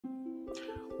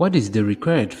What is the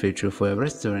required feature for a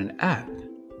restaurant app?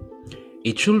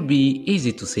 It should be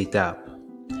easy to set up,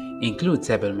 include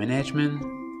table management,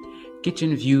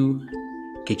 kitchen view,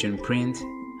 kitchen print,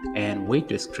 and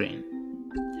waiter screen.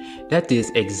 That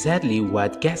is exactly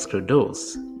what Gastro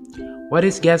does. What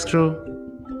is Gastro?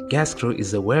 Gastro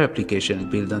is a web application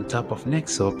built on top of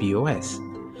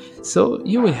NexoPOS. So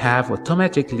you will have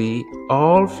automatically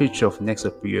all features of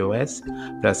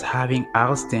NexoPOS plus having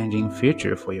outstanding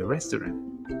feature for your restaurant.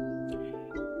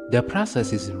 The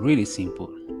process is really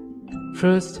simple.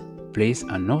 First, place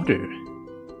an order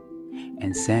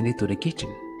and send it to the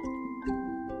kitchen.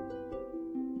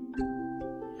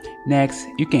 Next,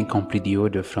 you can complete the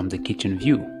order from the kitchen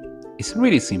view. It's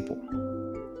really simple.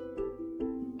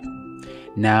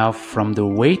 Now, from the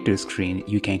waiter screen,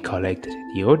 you can collect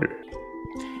the order.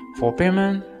 For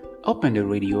payment, open the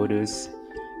ready orders,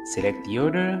 select the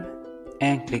order,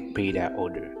 and click Pay that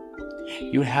order.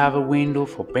 You'll have a window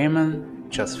for payment,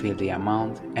 just fill the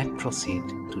amount and proceed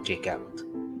to checkout.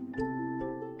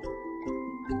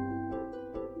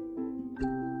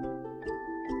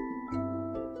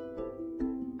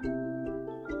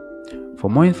 For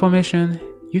more information,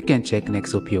 you can check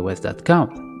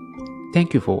nexopos.com.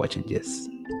 Thank you for watching this.